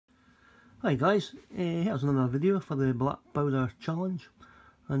Hi guys, here's another video for the black powder challenge,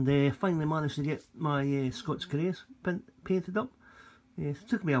 and finally managed to get my Scots Greys painted up. It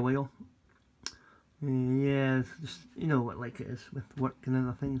took me a while. Yeah, just, you know what like it is with work and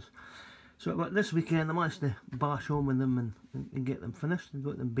other things. So but this weekend I managed to bash home with them and get them finished and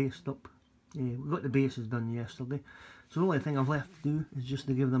got them based up. We got the bases done yesterday, so the only thing I've left to do is just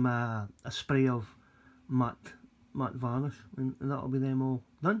to give them a spray of matte varnish, and that'll be them all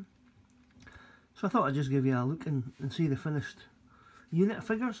done. So I thought I'd just give you a look and see the finished unit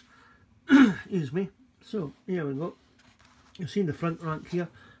figures. Excuse me. So here we go. You've seen the front rank here.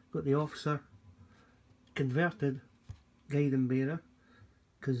 Got the officer, converted guide and bearer,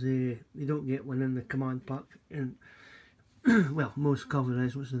 because you don't get one in the command pack. And well, most cover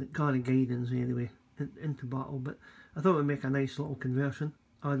regiments carry guidance anyway into battle. But I thought it would make a nice little conversion,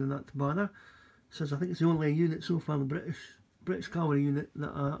 adding that to banner. Since I think it's the only unit so far, the British cavalry unit,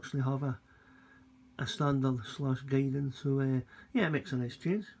 that I actually have a standard / guidance, so yeah, it makes a nice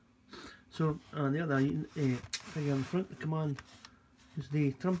change. So and the other figure in front, the command, is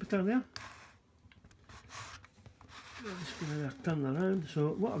the trumpeter there. I'm just going to turn around. So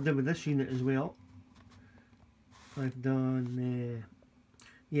what I've done with this unit as well, I've done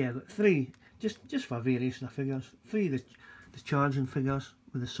yeah, I've got three, just for variation of figures, three the charging figures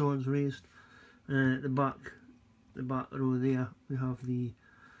with the swords raised. At the back row there we have the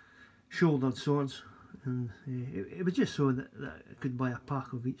shouldered swords, and it was just so that I could buy a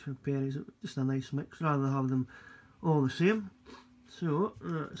pack of each from Perry's. It was just a nice mix rather than have them all the same. So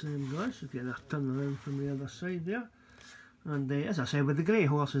that's them guys. So get that turn around from the other side there. And as I said, with the grey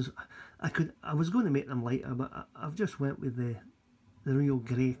horses, I was going to make them lighter, but I've just went with the real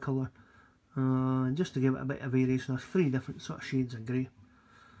grey colour, just to give it a bit of variation. There's three different sort of shades of grey.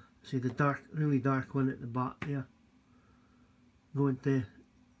 See the dark, really dark one at the back there, going to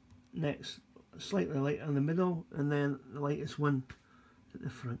next slightly lighter in the middle, and then the lightest one at the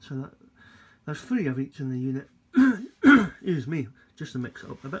front. So that there's three of each in the unit. Excuse me, just to mix it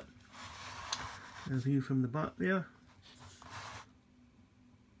up a bit. A view from the back there.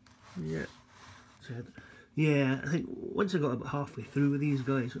 Yeah, so yeah, I think once I got about halfway through with these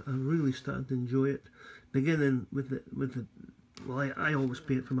guys, I really started to enjoy it. Beginning with the well, I always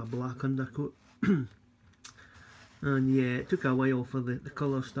paint from a black undercoat. And yeah, it took a while for the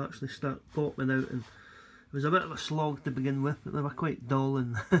colours to actually start popping out, and it was a bit of a slog to begin with. They were quite dull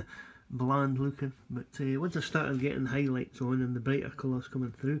and bland looking, but once I started getting highlights on and the brighter colours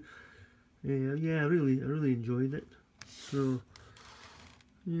coming through, yeah, I really enjoyed it. So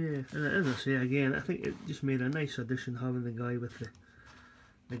yeah, and as I say again, I think it just made a nice addition having the guy with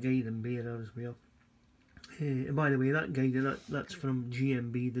the guide and bearer as well. By the way, that guide, that's from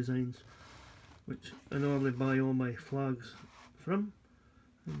GMB Designs, which I normally buy all my flags from.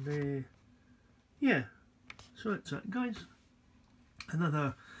 And yeah, so that's it guys.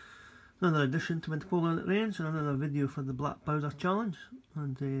 Another addition to my Napoleonic range, and another video for the black powder challenge.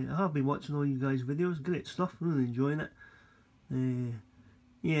 And I have been watching all you guys' videos, great stuff, really enjoying it.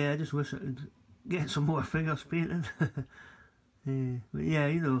 Yeah, I just wish I could get some more figures painted. But yeah,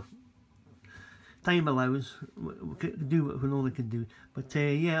 you know, time allows, we can do what we know we can do. But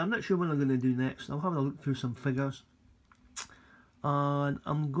yeah, I'm not sure what I'm going to do next. I'll have a look through some figures, and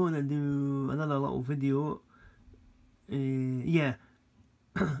I'm going to do another little video. Yeah,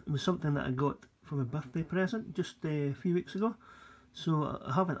 it was something that I got from a birthday present just a few weeks ago, so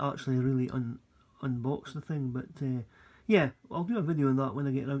I haven't actually really unboxed the thing. But yeah, I'll do a video on that when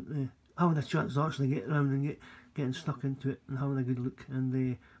I get around to having a chance to actually get around and getting stuck into it and having a good look,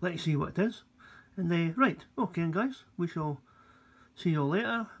 and let you see what it is. And right, okay guys, we shall see you all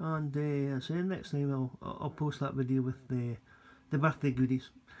later, and as I say, next time I'll post that video with the birthday goodies.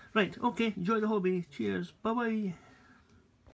 Right, okay, enjoy the hobby, cheers, bye bye.